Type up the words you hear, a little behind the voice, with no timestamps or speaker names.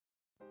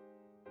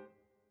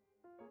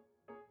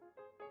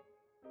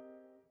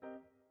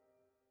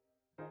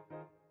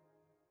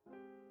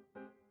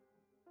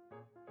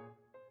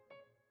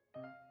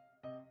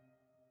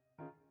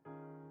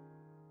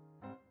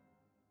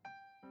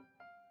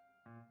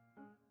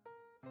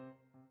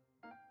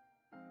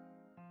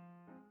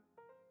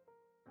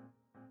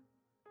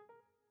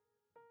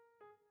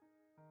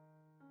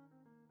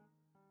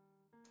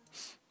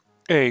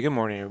Hey, good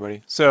morning,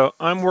 everybody. So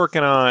I'm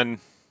working on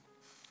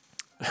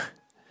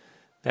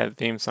that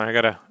theme song. I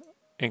gotta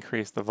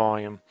increase the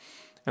volume,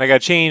 and I gotta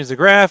change the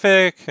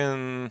graphic.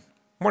 And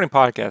morning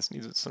podcast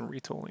needs some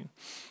retooling.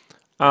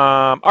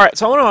 All right,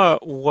 so I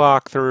want to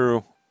walk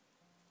through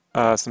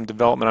some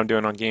development I'm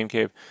doing on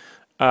GameCave.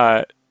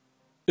 Uh,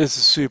 this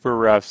is super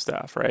rough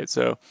stuff, right?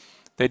 So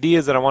the idea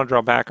is that I want to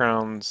draw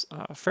backgrounds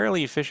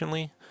fairly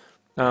efficiently.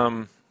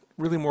 Um,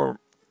 really more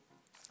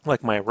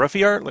like my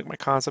roughy art, like my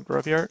concept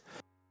roughy art,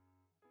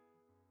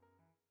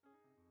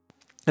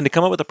 and to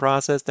come up with a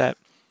process that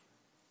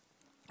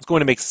is going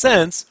to make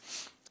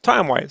sense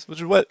time-wise, which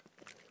is what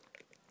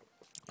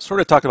sort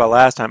of talked about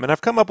last time, and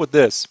I've come up with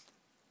this.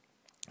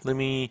 Let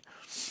me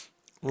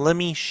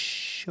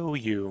show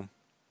you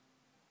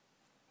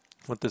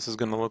what this is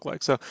going to look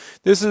like. So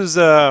this is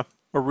a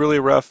really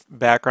rough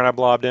background I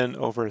blobbed in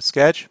over a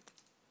sketch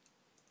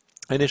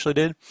I initially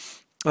did,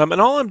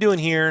 and all I'm doing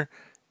here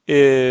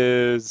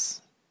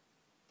is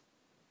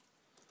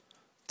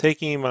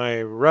taking my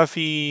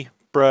roughy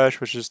brush,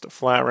 which is just a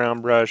flat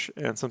round brush,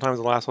 and sometimes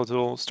a lasso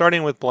tool,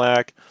 starting with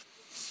black,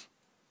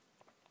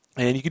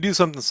 and you could do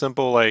something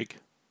simple like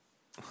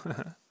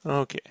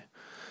okay.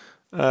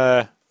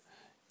 Uh,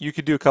 you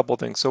could do a couple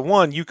things. So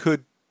one, you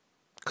could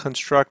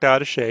construct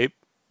out a shape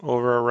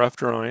over a rough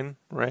drawing,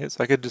 right?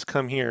 So I could just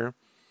come here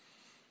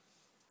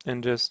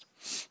and just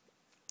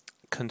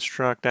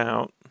construct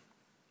out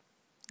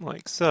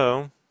like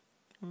so.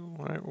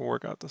 We'll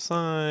work out the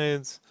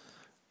sides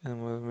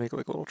and we'll make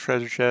like a little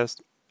treasure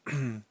chest.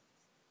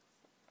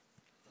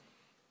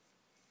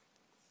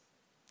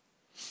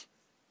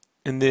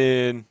 And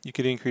then you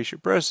could increase your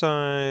brush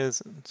size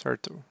and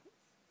start to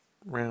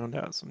round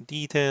out some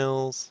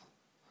details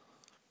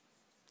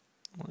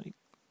like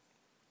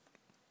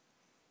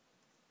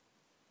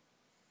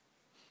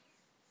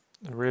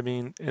the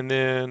ribbing. And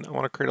then I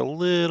want to create a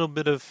little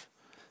bit of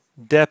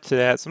depth to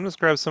that. So I'm just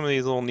grab some of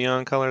these little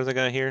neon colors I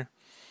got here,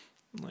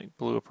 like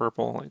blue or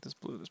purple, like this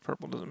blue, this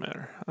purple, doesn't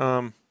matter.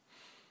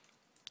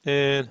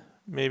 And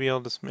maybe I'll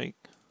just make,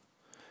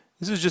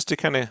 this is just to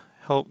kind of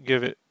help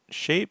give it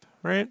shape,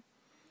 right?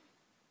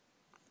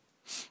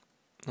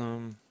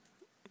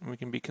 We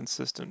can be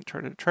consistent,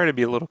 try to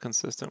be a little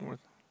consistent with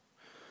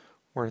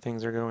where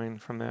things are going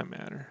from that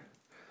matter.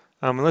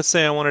 Let's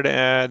say I wanted to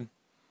add,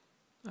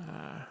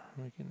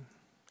 we can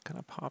kind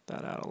of pop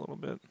that out a little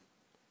bit.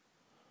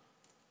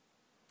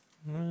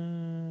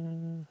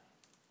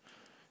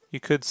 You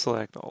could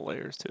select all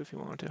layers too if you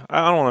wanted to.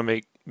 I don't want to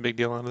make a big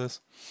deal out of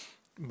this,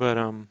 but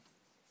I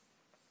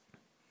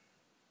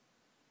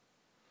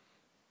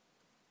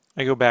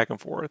go back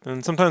and forth.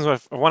 And sometimes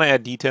if I want to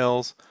add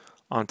details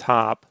on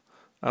top,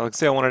 like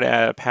say I wanted to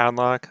add a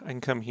padlock, I can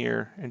come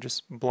here and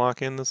just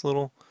block in this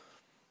little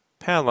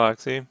padlock,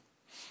 see?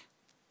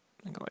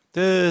 I go like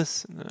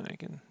this, and then I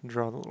can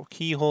draw the little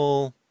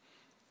keyhole.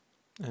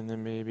 And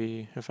then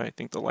maybe if I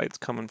think the light's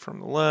coming from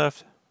the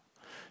left,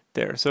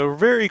 there. So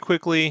very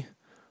quickly,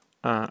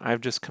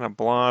 I've just kind of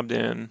blobbed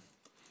in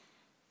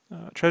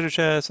treasure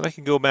chest. And I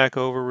can go back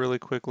over really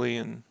quickly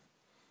and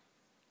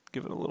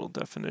give it a little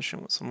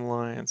definition with some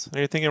lines. And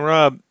you're thinking,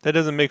 Rob, that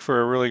doesn't make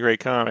for a really great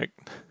comic.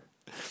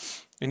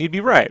 And you'd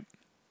be right.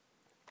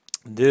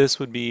 This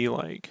would be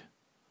like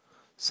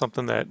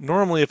something that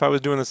normally if I was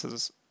doing this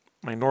as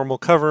my normal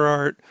cover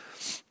art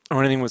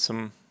or anything with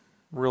some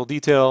real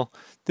detail,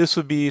 this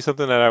would be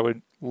something that I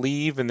would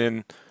leave and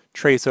then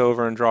trace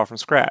over and draw from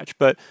scratch.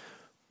 But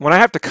when I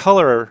have to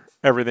color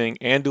everything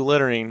and do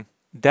lettering,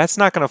 that's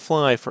not going to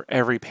fly for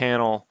every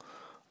panel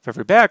of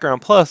every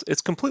background. Plus,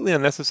 it's completely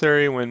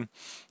unnecessary when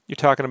you're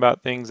talking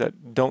about things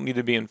that don't need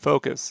to be in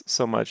focus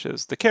so much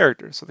as the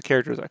characters. So the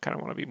characters I kind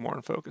of want to be more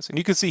in focus. And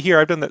you can see here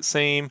I've done that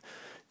same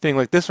thing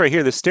like this right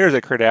here, the stairs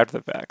I created after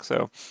the fact.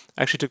 So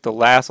I actually took the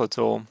lasso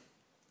tool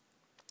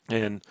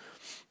and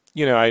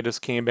I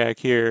just came back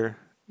here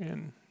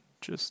and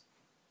just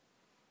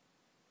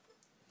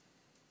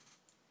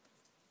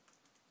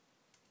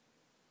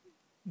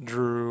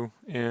drew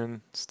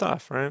in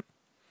stuff, right?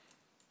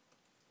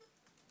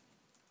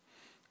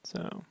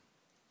 So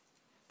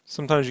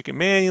sometimes you can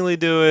manually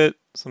do it.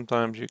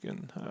 Sometimes you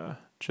can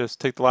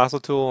just take the lasso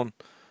tool and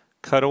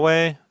cut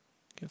away,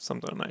 give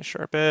something a nice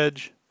sharp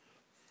edge.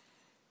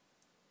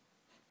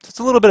 So it's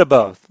a little bit of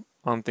both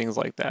on things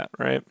like that,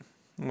 right?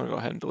 I'm going to go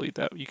ahead and delete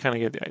that. You kind of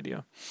get the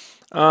idea.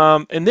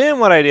 And then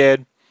what I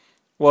did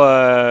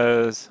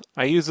was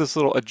I used this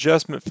little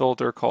adjustment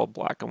filter called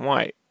black and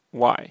white.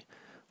 Why?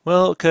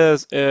 Well,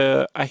 because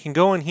I can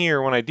go in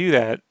here when I do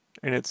that,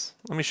 and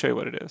let me show you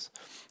what it is.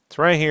 It's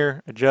right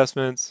here,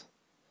 adjustments,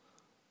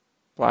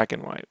 black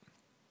and white.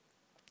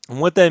 And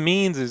what that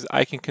means is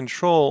I can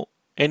control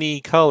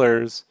any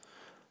colors,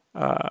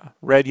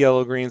 red,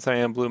 yellow, green,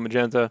 cyan, blue,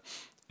 magenta,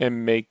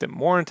 and make them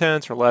more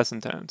intense or less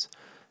intense.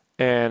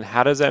 And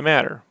how does that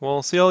matter?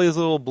 Well, see all these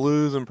little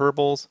blues and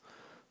purples?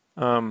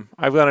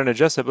 I've got an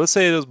adjustment. Let's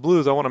say those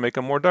blues, I want to make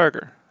them more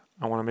darker.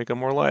 I want to make them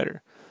more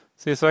lighter.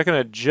 See, so I can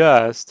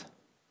adjust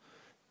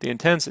the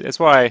intensity. That's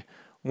why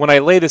when I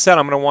lay this out,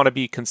 I'm going to want to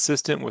be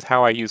consistent with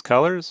how I use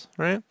colors,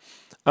 right?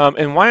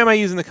 And why am I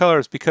using the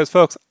colors? Because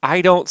folks,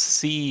 I don't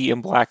see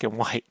in black and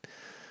white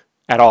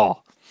at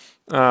all.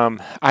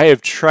 I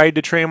have tried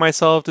to train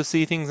myself to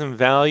see things in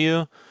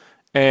value,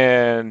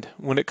 and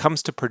when it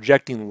comes to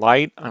projecting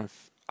light,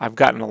 I've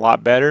gotten a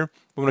lot better.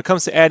 But when it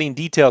comes to adding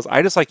details,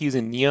 I just like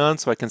using neon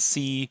so I can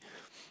see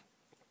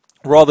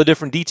where all the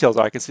different details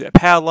are. I can see that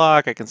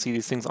padlock, I can see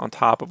these things on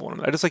top of one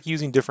another. I just like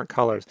using different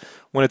colors.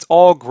 When it's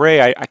all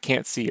gray, I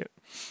can't see it.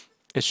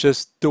 It's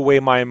just the way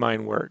my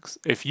mind works.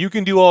 If you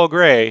can do all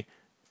gray,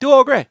 do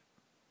all gray.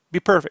 Be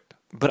perfect.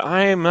 But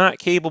I am not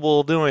capable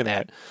of doing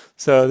that.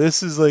 So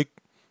this is like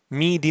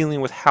me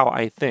dealing with how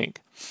I think.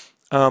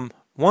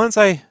 Once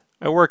I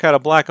work out a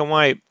black and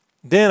white,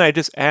 then I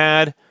just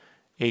add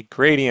a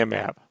gradient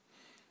map.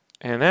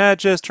 And that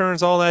just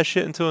turns all that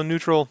shit into a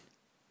neutral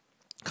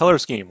color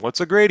scheme.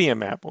 What's a gradient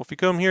map? Well, if you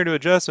come here to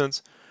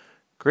adjustments,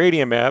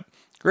 gradient map.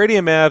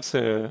 Gradient maps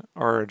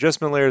are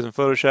adjustment layers in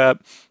Photoshop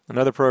and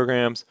other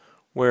programs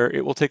where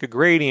it will take a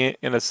gradient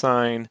and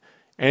assign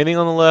anything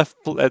on the left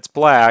that's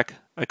black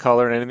a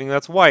color and anything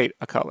that's white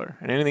a color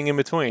and anything in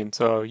between.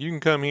 So you can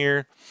come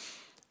here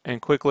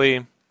and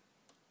quickly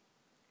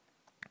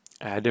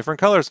add different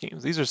color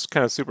schemes. These are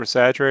kind of super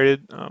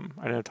saturated. I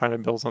didn't have time to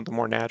build something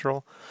more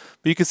natural.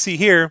 But you can see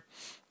here,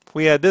 if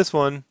we add this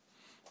one,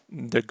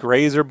 the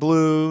grays are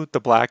blue, the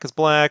black is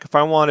black. If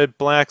I wanted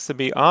blacks to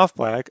be off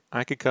black,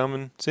 I could come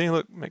and see,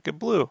 look, make it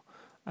blue.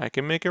 I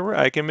can make it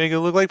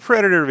look like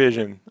Predator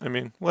Vision. I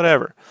mean,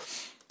 whatever.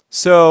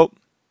 So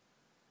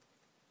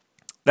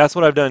that's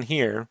what I've done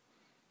here.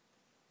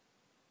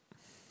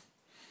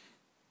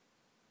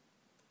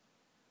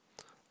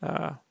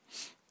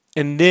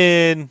 And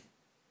then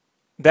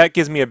that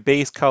gives me a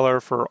base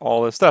color for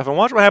all this stuff. And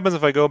watch what happens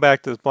if I go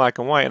back to this black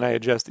and white and I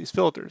adjust these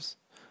filters,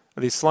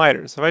 or these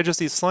sliders. If I adjust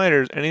these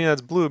sliders, anything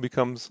that's blue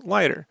becomes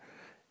lighter.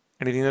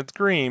 Anything that's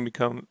green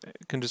can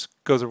just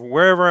goes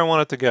wherever I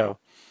want it to go.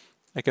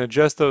 I can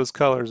adjust those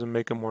colors and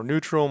make them more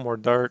neutral, more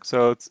dark.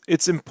 So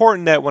it's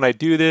important that when I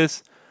do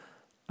this,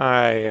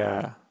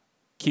 I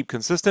keep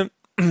consistent.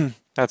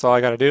 That's all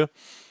I got to do.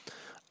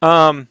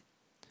 And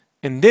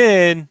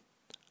then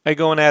I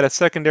go and add a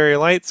secondary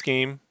light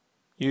scheme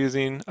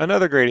using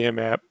another gradient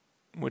map,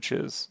 which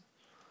is,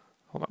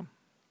 hold on,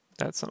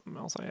 that's something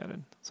else I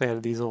added. So I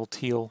added these little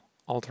teal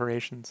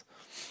alterations.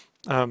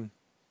 I'm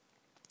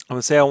going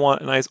to say I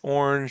want a nice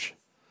orange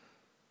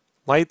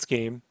light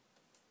scheme.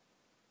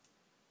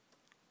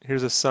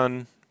 Here's a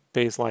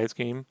sun-based light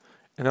scheme.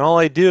 And then all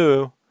I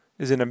do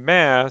is in a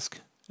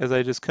mask, as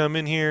I just come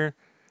in here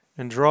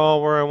and draw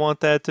where I want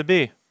that to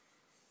be.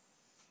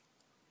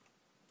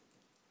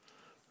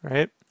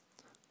 Right?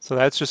 So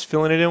that's just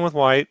filling it in with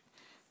white.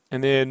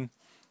 And then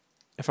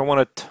if I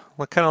want to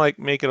kind of like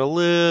make it a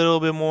little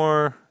bit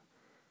more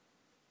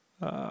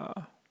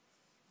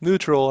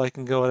neutral, I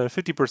can go at a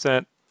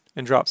 50%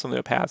 and drop some of the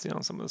opacity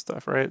on some of the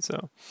stuff, right?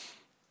 So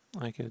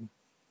I could.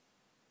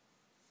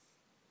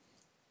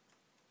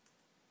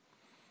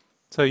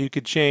 So you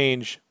could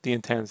change the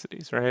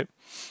intensities, right?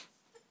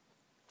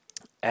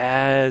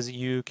 As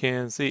you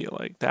can see,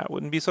 like that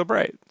wouldn't be so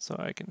bright. So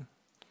I can,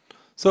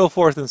 so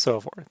forth and so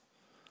forth.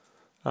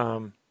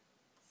 And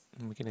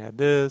we can add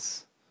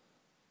this.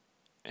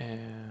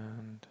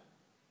 And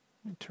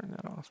let me turn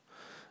that off.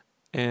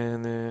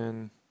 And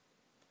then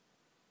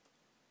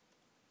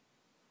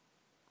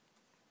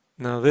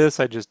now this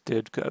I just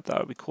did because I thought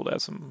it would be cool to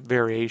have some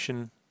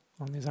variation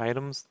on these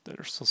items that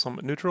are still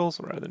somewhat neutral.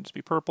 So rather than just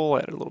be purple, I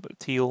added a little bit of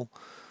teal.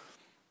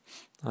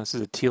 This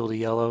is a teal to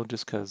yellow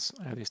just because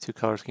I have these two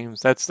color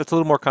schemes. That's a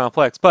little more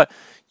complex, but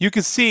you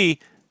can see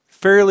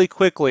fairly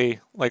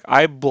quickly, like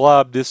I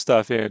blobbed this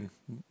stuff in,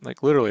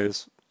 like literally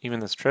this, even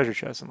this treasure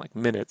chest in like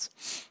minutes.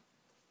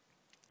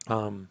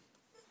 And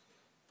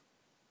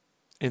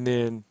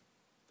then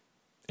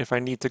if I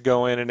need to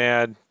go in and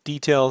add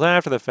details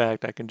after the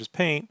fact, I can just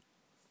paint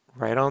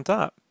right on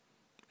top.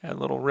 Add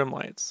little rim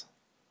lights.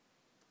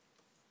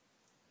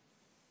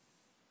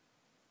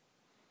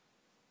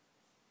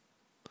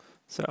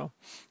 So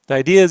the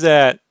idea is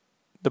that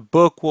the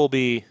book will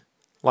be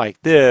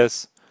like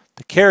this.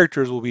 The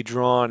characters will be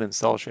drawn and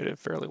cel shaded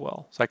fairly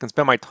well. So I can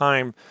spend my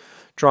time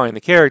drawing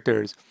the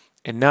characters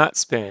and not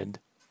spend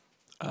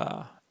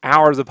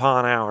hours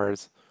upon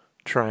hours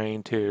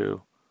trying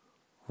to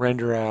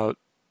render out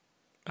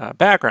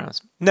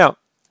backgrounds. Now,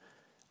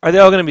 are they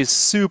all going to be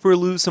super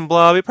loose and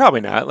blobby?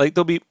 Probably not. Like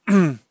they'll be,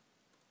 you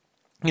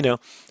know,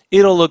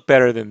 it'll look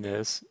better than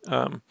this.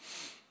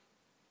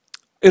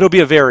 It'll be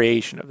a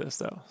variation of this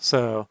though.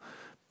 So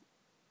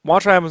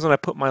watch what happens when I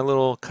put my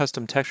little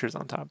custom textures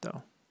on top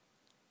though.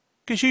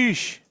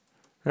 Kashish,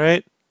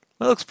 right?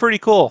 That looks pretty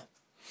cool.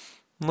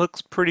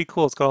 Looks pretty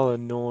cool. It's called a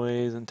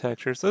noise and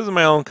textures. So those are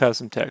my own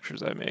custom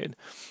textures I made.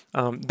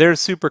 They're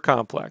super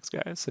complex,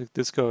 guys. Like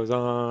this goes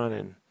on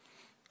and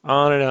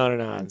on and on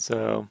and on.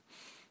 So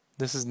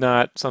this is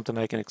not something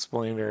I can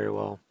explain very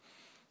well.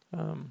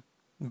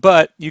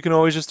 But you can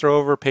always just throw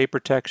over a paper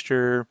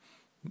texture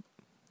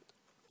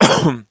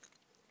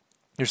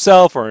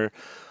yourself, or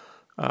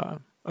a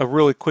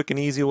really quick and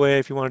easy way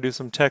if you want to do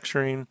some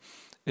texturing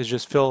is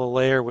just fill a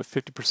layer with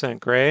 50%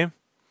 gray,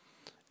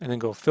 and then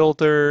go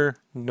filter,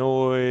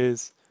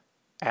 noise,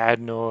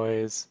 add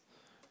noise,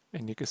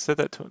 and you can set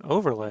that to an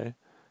overlay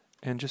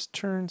and just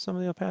turn some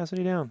of the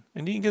opacity down.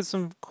 And you can get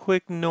some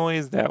quick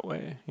noise that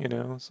way, you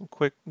know, some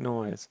quick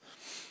noise.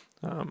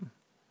 If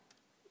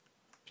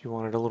you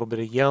wanted a little bit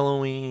of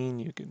yellowing,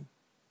 you can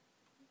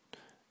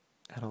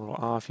add a little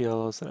off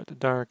yellow, set it to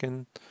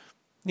darken.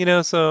 You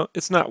know, so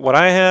it's not what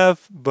I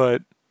have,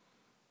 but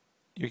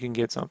you can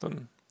get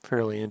something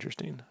fairly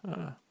interesting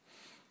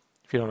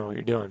if you don't know what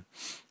you're doing.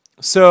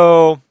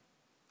 So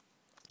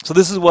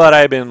this is what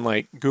I've been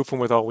like goofing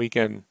with all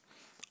weekend,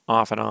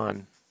 off and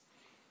on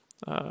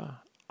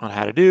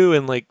how to do,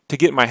 and like to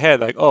get in my head,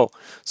 like, oh,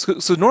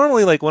 so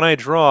normally like when I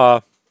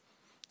draw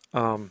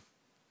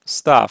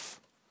stuff,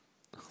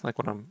 like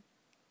when I'm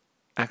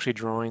actually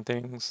drawing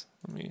things,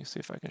 let me see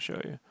if I can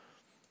show you.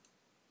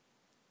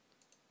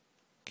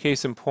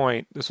 Case in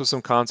point, this was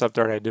some concept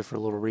art I did for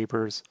Little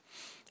Reapers,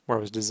 where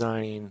I was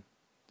designing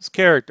this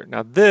character.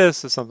 Now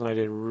this is something I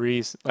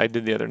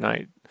did the other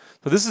night.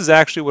 So this is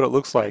actually what it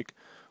looks like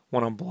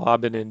when I'm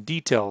blobbing in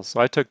details.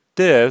 So I took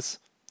this,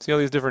 see all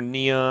these different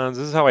neons,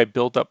 this is how I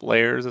built up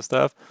layers of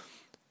stuff,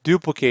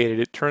 duplicated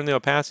it, turned the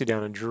opacity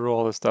down, and drew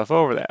all this stuff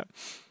over that.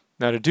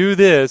 Now to do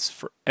this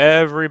for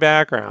every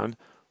background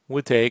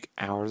would take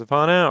hours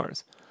upon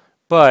hours.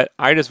 But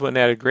I just went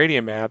and added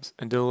gradient maps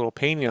and did a little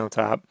painting on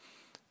top,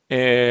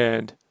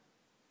 and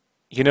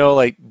you know,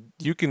 like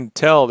you can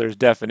tell there's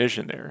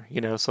definition there, you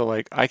know, so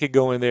like I could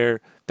go in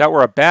there, that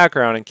were a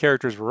background and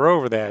characters were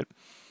over that,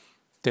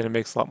 then it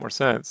makes a lot more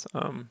sense.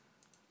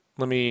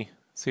 Let me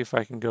see if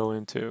I can go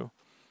into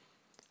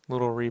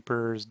Little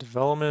Reapers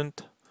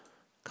development,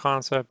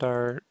 concept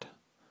art.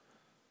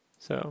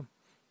 So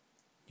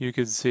you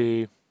could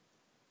see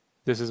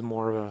this is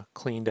more of a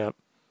cleaned up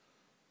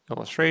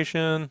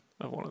illustration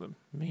of one of the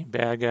main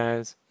bad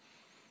guys.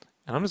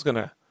 And I'm just going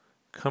to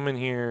come in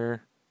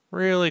here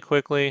really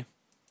quickly,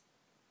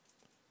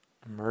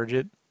 merge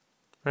it,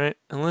 right?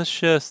 And let's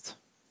just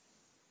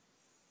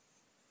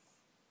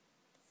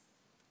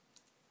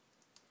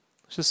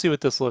see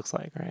what this looks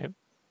like, right?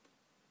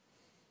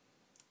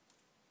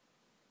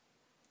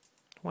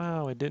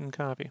 Wow, it didn't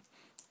copy.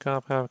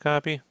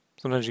 Copy.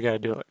 Sometimes you got to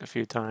do it like a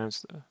few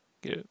times to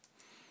get it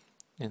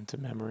into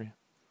memory.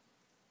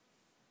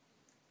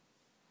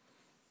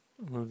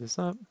 Move this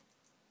up.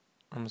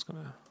 I'm just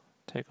going to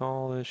take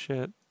all this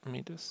shit. Let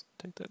me just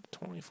take that to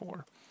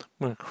 24. I'm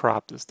going to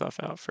crop this stuff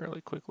out fairly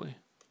quickly.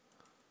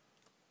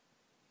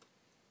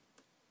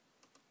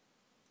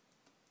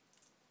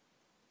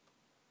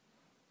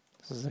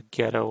 This is a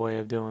ghetto way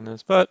of doing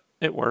this, but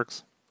it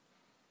works.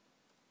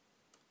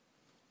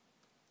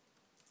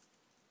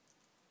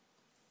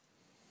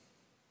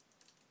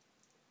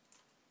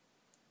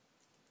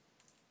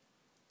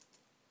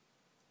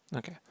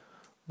 Okay,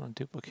 I'm going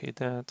to duplicate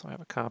that so I have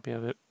a copy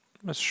of it.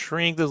 I'm going to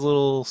shrink this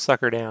little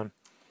sucker down.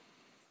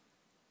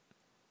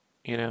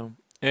 You know,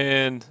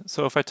 and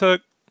so if I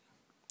took,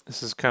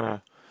 this is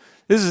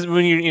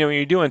when when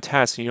you're doing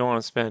tests, you don't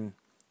want to spend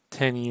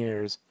 10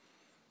 years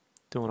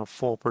doing a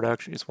full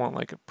production. You just want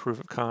like a proof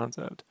of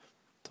concept.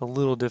 It's a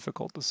little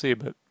difficult to see,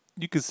 but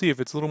you can see if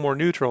it's a little more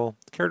neutral,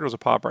 the characters will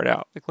pop right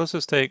out. Like let's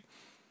just take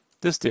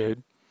this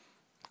dude,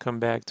 come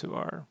back to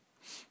our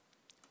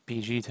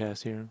BG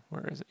test here.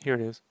 Where is it? Here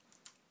it is.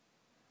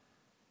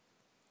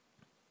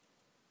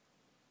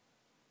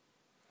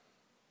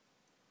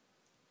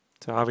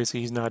 So obviously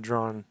he's not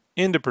drawn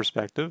into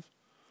perspective.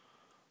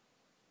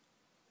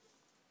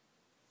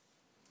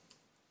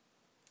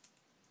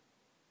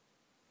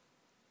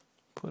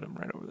 Put him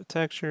right over the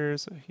texture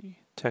so he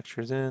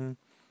textures in.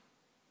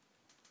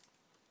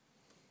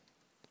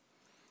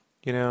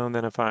 You know, and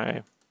then if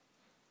I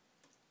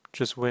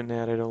just went and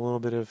added a little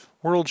bit of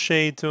world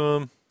shade to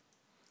him,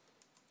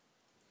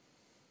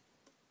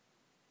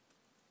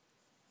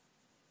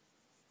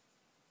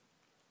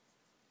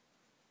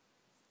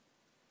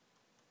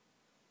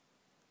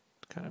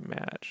 kind of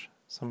match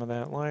some of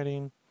that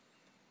lighting.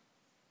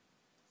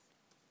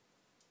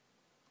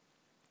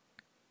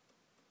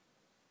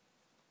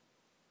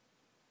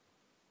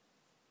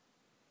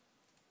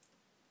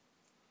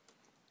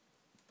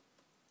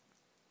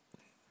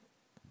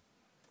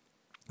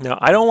 Now,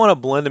 I don't want to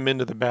blend him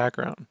into the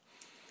background.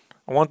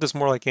 I want this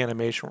more like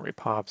animation where he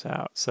pops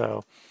out.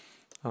 So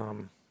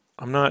I'm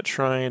not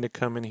trying to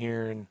come in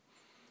here and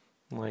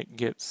like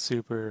get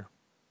super.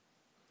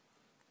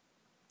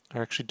 I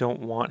actually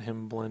don't want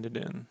him blended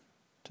in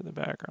to the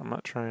background. I'm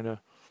not trying to.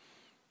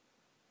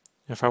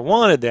 If I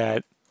wanted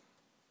that,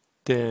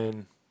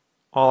 then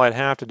all I'd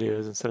have to do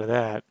is instead of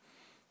that,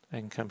 I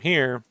can come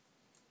here.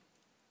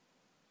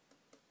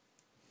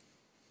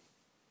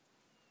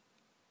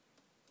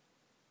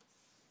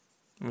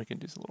 And we can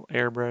do a little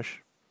airbrush.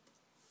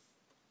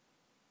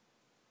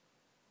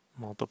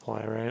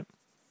 Multiply, right?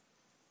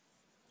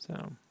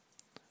 So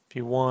if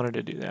you wanted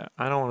to do that,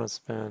 I don't want to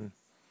spend.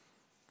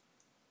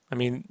 I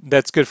mean,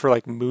 that's good for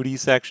like moody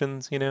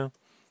sections, you know,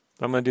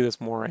 but I'm going to do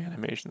this more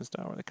animation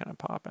style where they kind of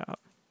pop out.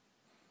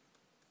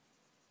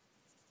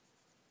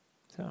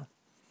 So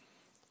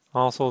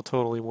Also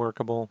totally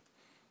workable.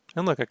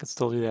 And look, I can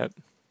still do that.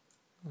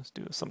 Let's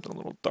do something a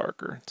little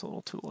darker. It's a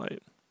little too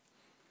light.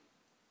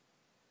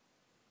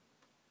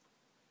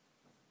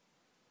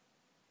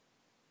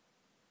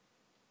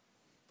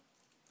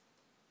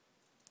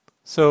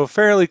 So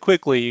fairly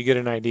quickly you get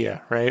an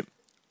idea, right?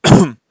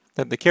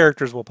 That the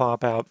characters will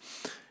pop out.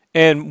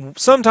 And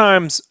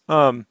sometimes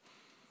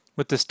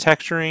with this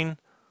texturing,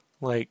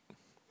 like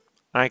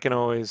I can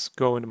always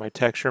go into my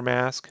texture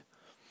mask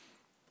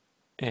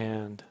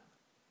and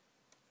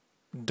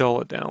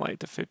dull it down like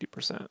to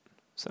 50%.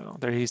 So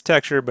there he's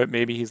textured, but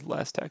maybe he's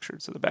less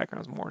textured, so the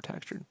background's more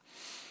textured.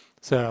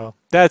 So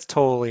that's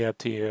totally up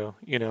to you.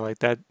 You know, like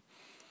that,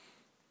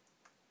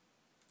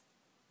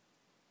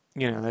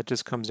 that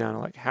just comes down to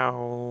like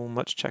how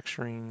much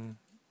texturing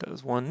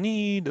does one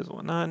need, does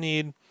one not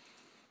need,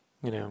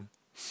 you know.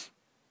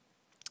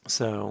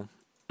 So,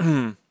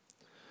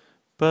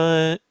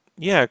 but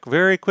yeah,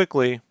 very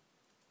quickly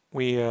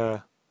we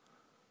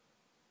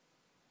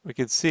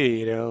could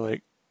see,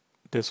 like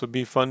this would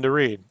be fun to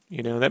read.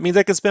 That means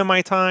I can spend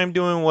my time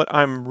doing what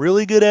I'm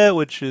really good at,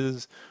 which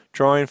is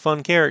drawing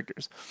fun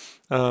characters.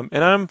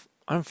 And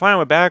I'm fine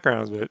with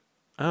backgrounds, but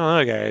I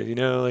don't know, guys.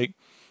 Like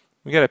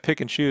we got to pick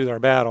and choose our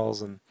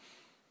battles, and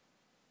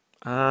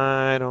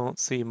I don't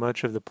see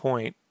much of the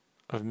point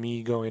of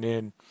me going in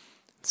and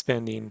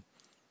spending.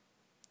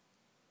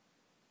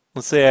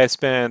 Let's say I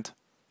spent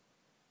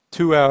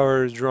 2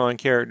 hours drawing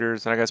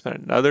characters, and I got to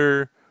spend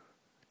another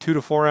 2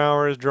 to 4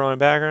 hours drawing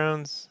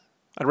backgrounds.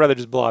 I'd rather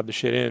just blob the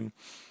shit in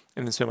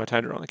and then spend my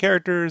time drawing the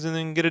characters and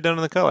then get it done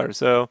in the color.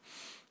 So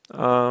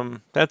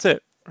that's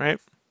it, right?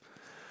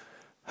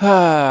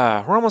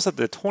 We're almost at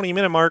the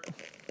 20-minute mark.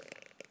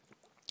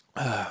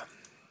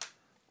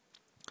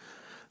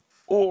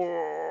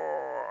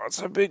 Oh,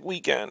 it's a big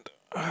weekend.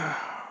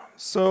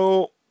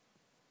 So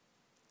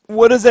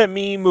what does that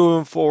mean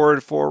moving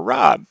forward for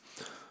Rob?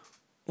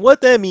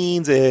 What that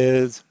means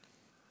is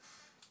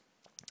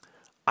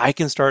I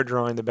can start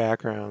drawing the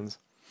backgrounds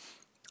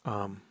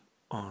on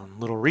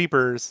Little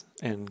Reapers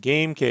and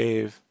Game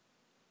Cave.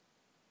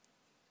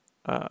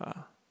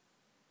 I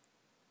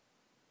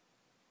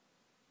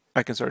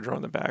can start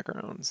drawing the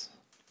backgrounds.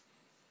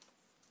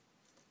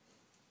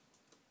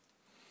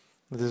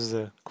 This is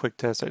a quick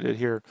test I did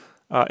here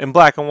in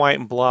black and white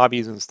and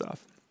blobbies and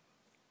stuff.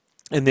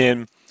 And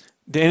then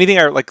anything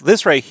like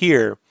this right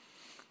here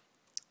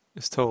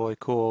is totally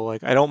cool.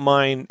 Like I don't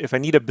mind if I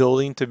need a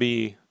building to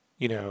be,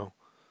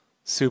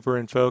 super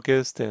in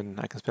focus, and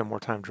I can spend more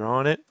time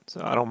drawing it.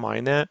 So I don't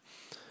mind that.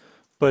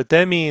 But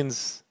that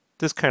means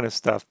this kind of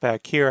stuff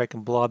back here, I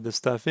can blob this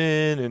stuff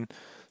in, and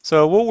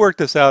so we'll work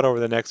this out over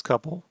the next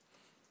couple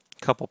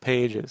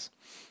pages.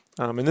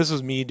 And this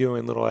was me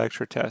doing little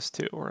extra tests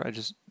too, where I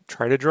just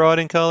try to draw it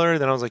in color.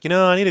 Then I was like,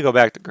 I need to go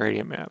back to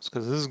gradient maps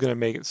because this is going to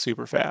make it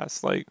super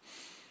fast. Like,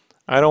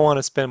 I don't want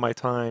to spend my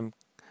time.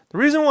 The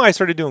reason why I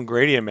started doing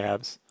gradient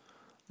maps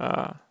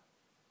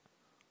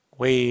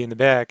way in the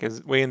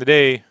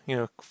day,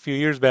 a few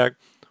years back,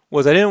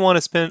 was I didn't want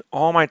to spend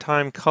all my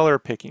time color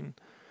picking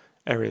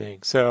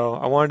everything. So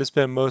I wanted to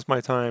spend most of my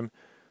time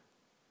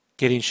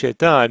getting shit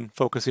done,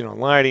 focusing on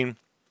lighting,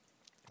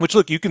 which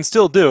look, you can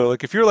still do.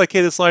 Like if you're like, hey,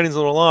 this lighting's a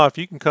little off,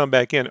 you can come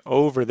back in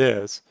over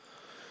this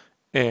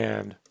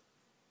and,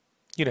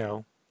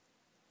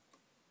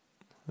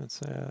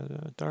 let's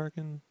add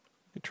darken.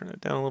 Turn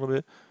it down a little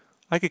bit.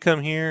 I could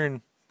come here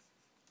and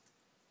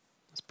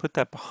let's put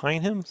that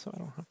behind him so I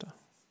don't have to.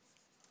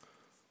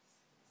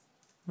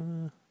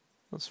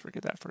 Let's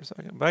forget that for a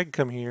second. But I could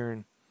come here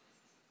and,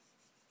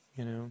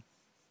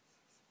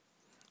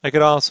 I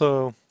could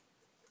also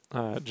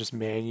just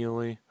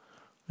manually.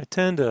 I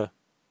tend to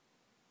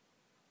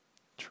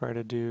try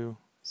to do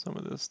some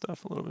of this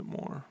stuff a little bit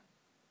more.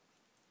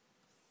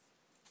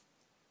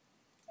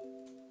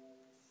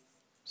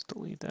 Just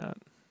delete that.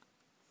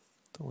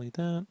 Delete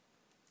that.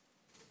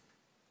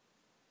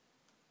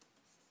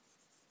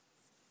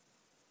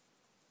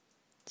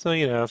 So,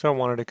 if I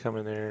wanted to come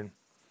in there and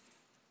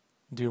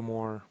do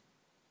more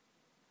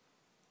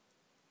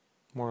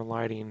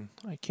lighting,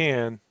 I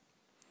can.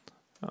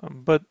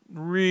 But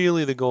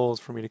really the goal is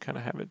for me to kind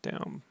of have it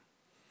down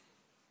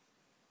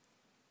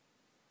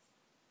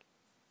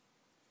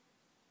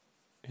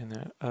in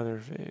that other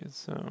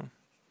phase. So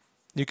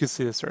you can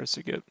see it starts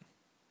to get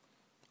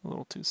a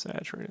little too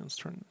saturated. Let's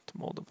turn it to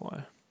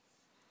multiply.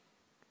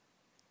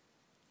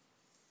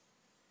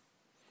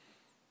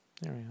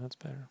 There we go, that's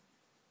better.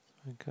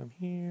 I come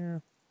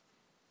here.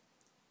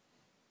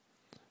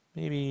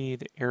 Maybe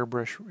the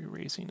airbrush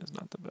erasing is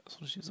not the best.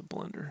 Let's use a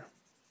blender.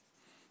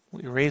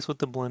 We'll erase with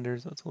the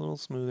blenders. That's a little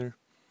smoother.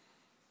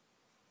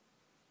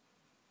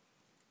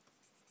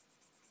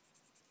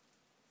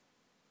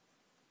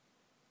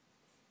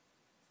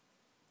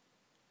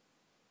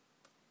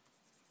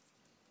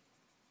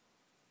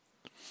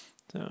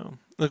 So,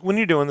 like when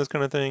you're doing this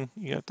kind of thing,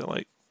 you have to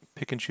like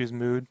pick and choose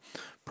mood.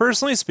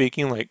 Personally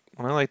speaking, like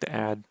when I like to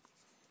add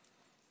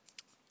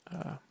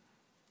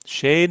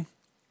shade,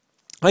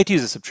 I like to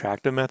use a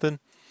subtractive method.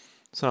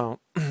 So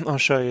I'll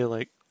show you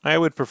like I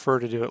would prefer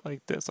to do it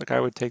like this. Like I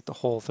would take the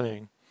whole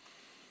thing,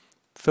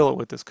 fill it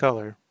with this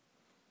color,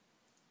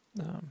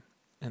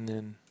 and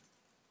then,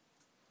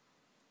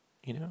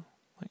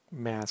 like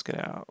mask it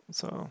out.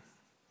 So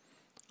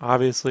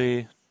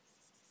obviously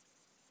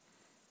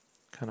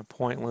kind of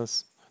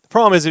pointless. The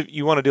problem is if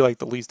you want to do like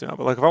the least amount,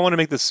 but like if I want to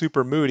make this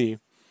super moody,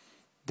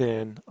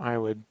 then I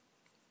would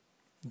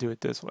do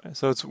it this way.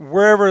 So it's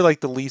wherever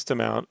like the least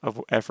amount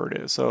of effort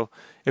is. So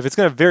if it's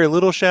going to have very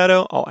little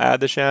shadow, I'll add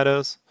the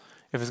shadows.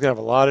 If it's going to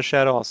have a lot of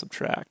shadow, I'll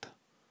subtract.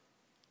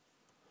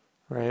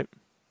 Right?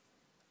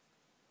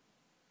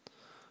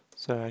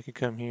 So I could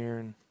come here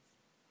and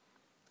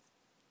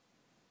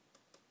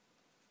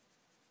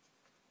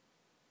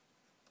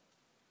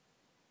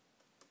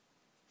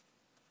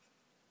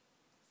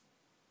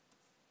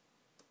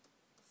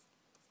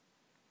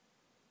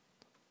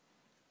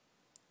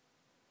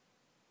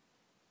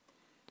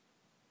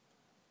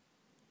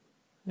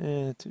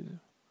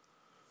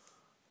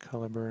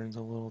color burn's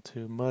a little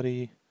too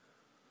muddy.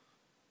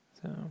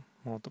 So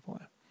multiply.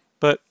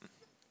 But,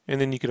 and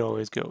then you could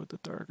always go with the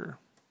darker.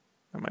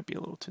 That might be a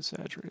little too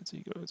saturated, so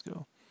you could always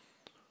go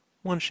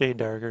one shade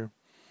darker.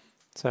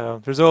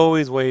 So there's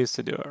always ways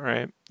to do it,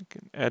 right? You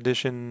can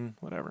addition,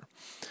 whatever.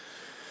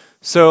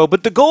 So,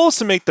 but the goal is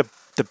to make the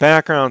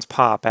backgrounds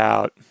pop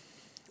out.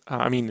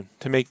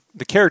 To make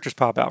the characters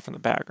pop out from the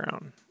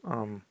background.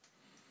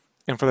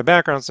 And for the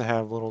backgrounds to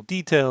have little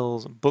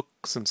details, and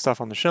books and stuff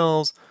on the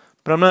shelves.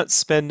 But I'm not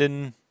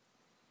spending,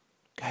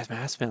 guys,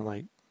 man, I spend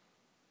like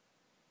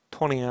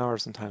 20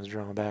 hours sometimes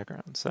drawing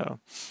backgrounds. So,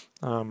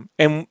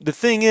 and the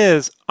thing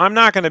is, I'm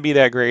not going to be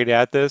that great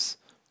at this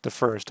the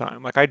first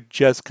time. Like I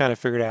just kind of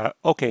figured out,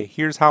 okay,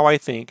 here's how I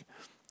think.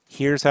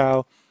 Here's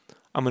how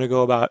I'm going to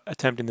go about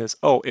attempting this.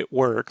 Oh, it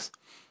works.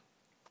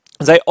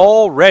 As I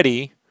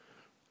already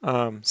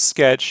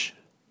sketch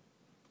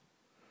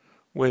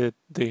with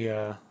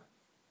the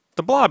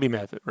blobby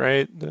method,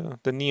 right?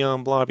 The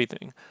neon blobby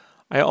thing.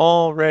 I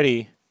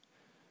already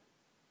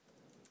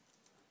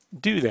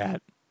do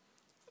that.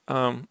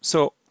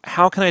 So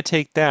how can I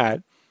take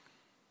that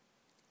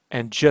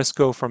and just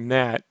go from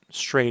that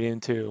straight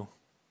into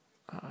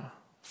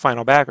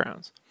final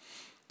backgrounds?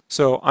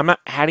 So I'm not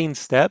adding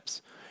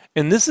steps.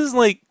 And this is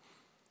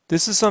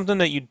something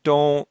that you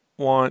don't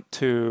want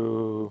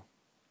to,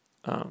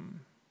 how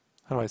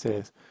do I say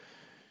this?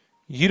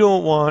 You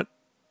don't want,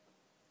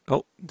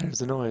 oh, there's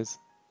the noise.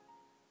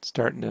 It's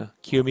starting to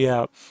cue me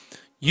out.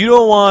 You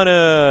don't want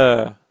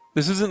to,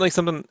 this isn't like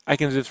something I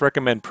can just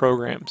recommend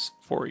programs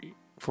for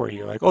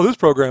you. Like, oh, this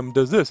program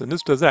does this and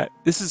this does that.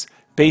 This is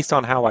based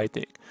on how I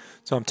think.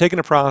 So I'm taking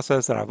a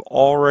process that I've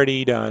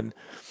already done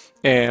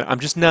and I'm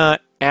just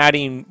not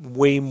adding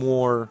way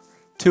more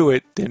to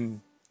it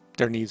than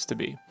there needs to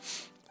be.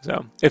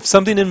 So if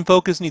something in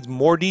focus needs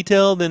more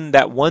detail than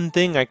that one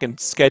thing, I can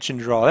sketch and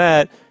draw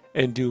that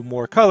and do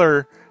more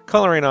coloring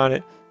on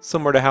it,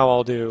 similar to how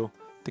I'll do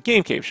the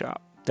Game Cave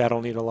shop.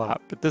 That'll need a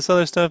lot. But this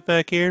other stuff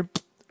back here,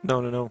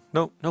 no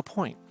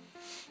point.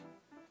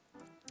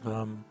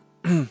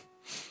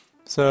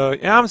 So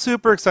yeah, I'm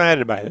super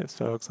excited by this,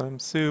 folks. I'm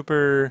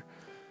super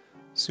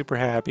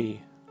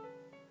happy.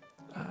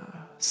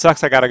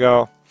 Sucks I gotta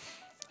go.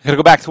 I gotta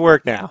go back to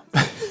work now.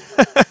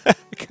 I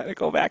gotta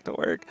go back to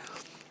work.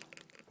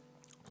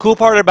 Cool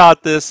part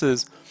about this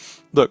is,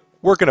 look,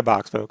 work in a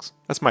box, folks.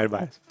 That's my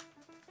advice.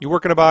 You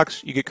work in a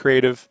box, you get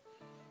creative.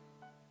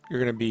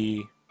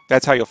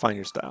 That's how you'll find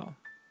your style.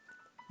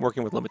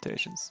 Working with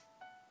limitations.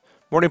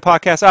 Morning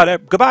podcast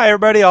out. Goodbye,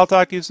 everybody. I'll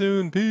talk to you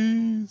soon.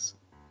 Peace.